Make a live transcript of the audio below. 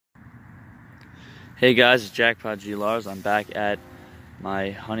Hey guys, it's Jackpot G-Larz. I'm back at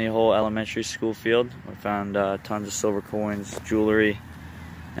my Honeyhole Elementary School field. I found tons of silver coins, jewelry,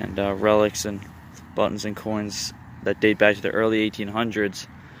 and relics and buttons and coins that date back to the early 1800s.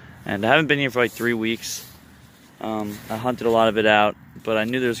 And I haven't been here for like 3 weeks. I hunted a lot of it out, but I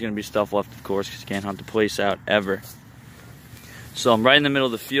knew there was going to be stuff left, of course, because you can't hunt the place out ever. So I'm right in the middle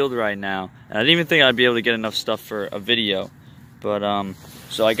of the field right now, and I didn't even think I'd be able to get enough stuff for a video. But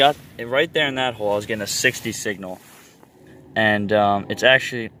so I got it right there in that hole. I was getting a 60 signal, and it's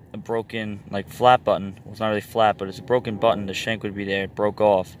actually a broken like flat button. Well, it's not really flat, but it's a broken button. The shank would be there. It broke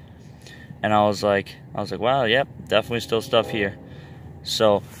off, and I was like, wow, yep, definitely still stuff here.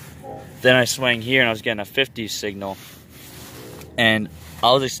 So then I swang here, and I was getting a 50 signal, and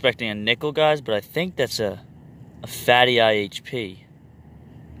I was expecting a nickel, guys, but I think that's a fatty IHP.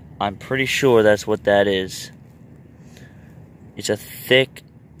 I'm pretty sure that's what that is. It's a thick,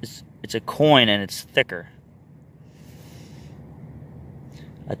 it's a coin and it's thicker.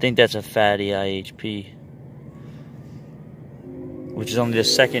 I think that's a fatty IHP, which is only the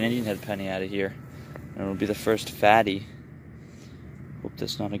second Indian head penny out of here, and it'll be the first fatty. Hope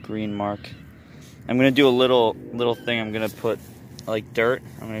that's not a green mark. I'm gonna do a little thing. I'm gonna put like dirt.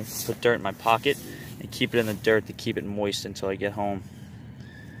 I'm gonna put dirt in my pocket and keep it in the dirt to keep it moist until I get home.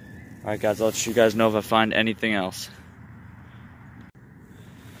 All right, guys. I'll let you guys know if I find anything else.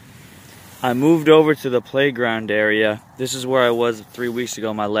 I moved over to the playground area. This is where I was 3 weeks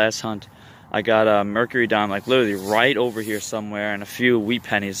ago, my last hunt. I got a mercury dime, like literally right over here somewhere, and a few wheat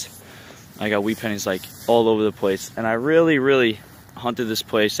pennies. I got wheat pennies like all over the place. And I really hunted this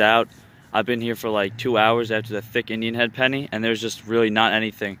place out. I've been here for like 2 hours after the thick Indian head penny, and there's just really not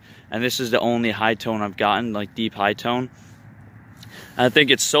anything. And this is the only high tone I've gotten, like deep high tone. And I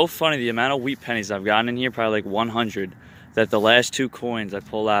think it's so funny, the amount of wheat pennies I've gotten in here, probably like 100. That the last 2 coins I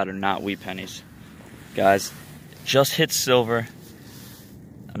pull out are not wheat pennies. Guys, just hit silver.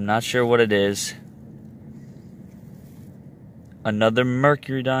 I'm not sure what it is. Another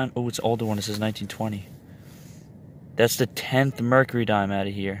mercury dime. Oh, it's an older one. It says 1920. That's the 10th mercury dime out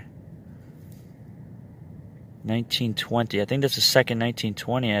of here. 1920. I think that's the second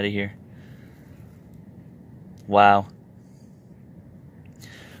 1920 out of here. Wow.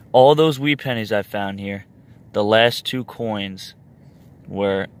 All those wheat pennies I found here, the last 2 coins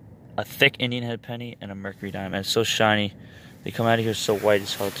were a thick Indian head penny and a mercury dime. And it's so shiny. They come out of here so white,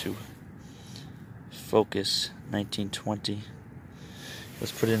 it's hard to focus. 1920.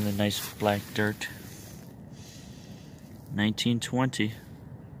 Let's put it in the nice black dirt. 1920.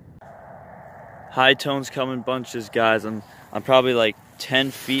 High tones come in bunches, guys. I'm probably like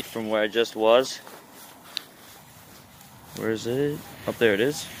 10 feet from where I just was. Where is it? Up there it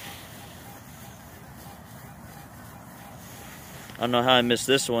is. I don't know how I missed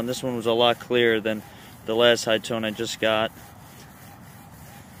this one. This one was a lot clearer than the last high tone I just got.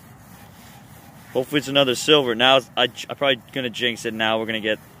 Hopefully it's another silver. Now I'm probably going to jinx it. Now we're going to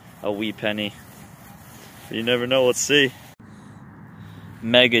get a wheat penny. But you never know. Let's see.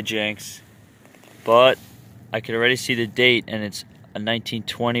 Mega jinx. But I could already see the date, and it's a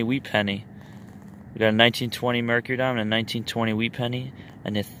 1920 wheat penny. We got a 1920 mercury dime and a 1920 wheat penny,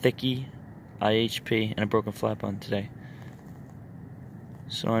 and a thicky IHP and a broken flat button today.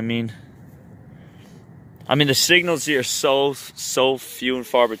 So I mean the signals here are so few and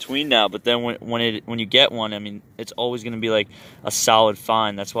far between now. But then when you get one, I mean, it's always going to be like a solid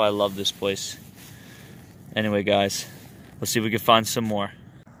find. That's why I love this place. Anyway, guys, let's see if we can find some more.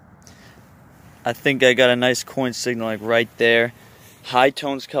 I think I got a nice coin signal like right there. High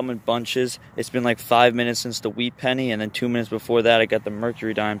tones come in bunches. It's been like 5 minutes since the wheat penny, and then 2 minutes before that I got the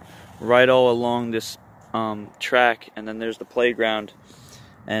mercury dime right all along this track, and then there's the playground.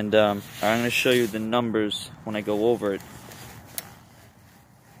 And I'm going to show you the numbers when I go over it.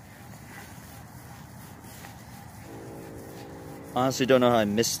 Honestly, don't know how I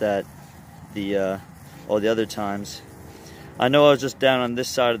missed that all the other times. I know I was just down on this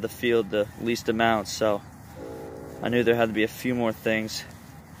side of the field the least amount, so I knew there had to be a few more things.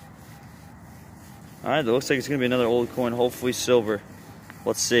 Alright, it looks like it's going to be another old coin, hopefully silver.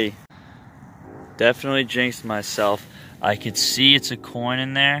 Let's see. Definitely jinxed myself. I could see it's a coin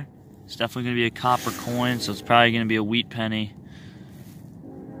in there. It's definitely going to be a copper coin, so it's probably going to be a wheat penny.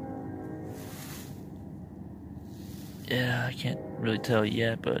 Yeah, I can't really tell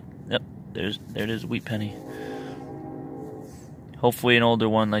yet, but yep, there it is, a wheat penny. Hopefully an older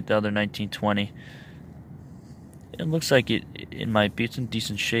one like the other 1920. It looks like it might be. It's in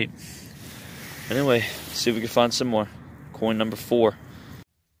decent shape. Anyway, let's see if we can find some more. Coin number 4.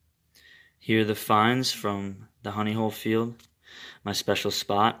 Here are the finds from the Honeyhole field, my special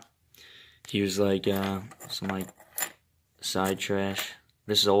spot. Here's like some like side trash.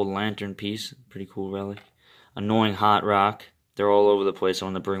 This is an old lantern piece, pretty cool relic. Annoying hot rock. They're all over the place. I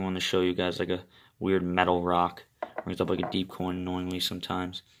want to bring one to show you guys, like a weird metal rock. Brings up like a deep coin annoyingly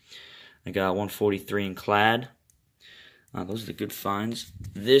sometimes. I got 143 in clad. Those are the good finds.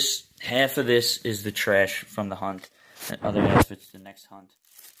 Half of this is the trash from the hunt. The other half is the next hunt.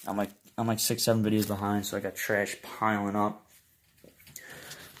 I'm like 6-7 videos behind, so I got trash piling up.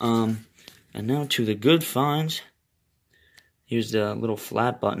 And now to the good finds. Here's the little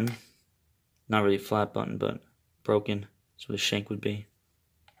flat button. Not really a flat button, but broken. That's what a shank would be.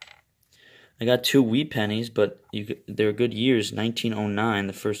 I got 2 wheat pennies, but they're good years. 1909,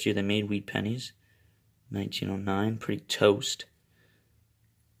 the first year they made wheat pennies. 1909, pretty toast.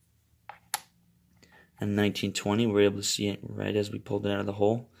 And 1920, we were able to see it right as we pulled it out of the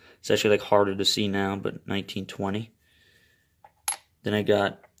hole. It's actually like harder to see now, but 1920. Then I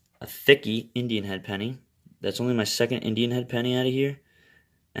got a thickie Indian head penny. That's only my second Indian head penny out of here.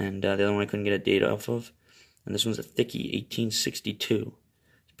 And the other one I couldn't get a date off of. And this one's a thickie, 1862.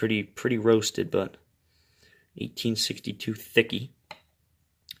 It's pretty roasted, but 1862 thickie.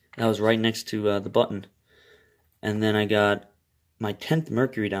 That was right next to the button. And then I got my 10th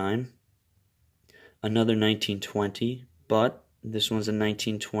mercury dime. Another 1920, but this one's a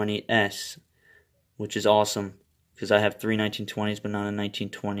 1920S, which is awesome because I have 3 1920s, but not a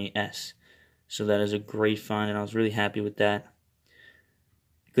 1920S. So that is a great find, and I was really happy with that.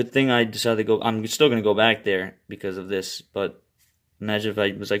 Good thing I decided to go. I'm still going to go back there because of this, but imagine if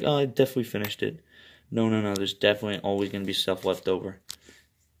I was like, oh, I definitely finished it. No. There's definitely always going to be stuff left over.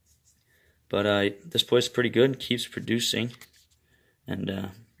 But this place is pretty good. Keeps producing.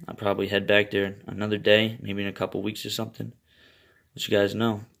 And I'll probably head back there another day, maybe in a couple weeks or something. Let you guys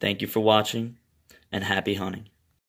know. Thank you for watching, and happy hunting.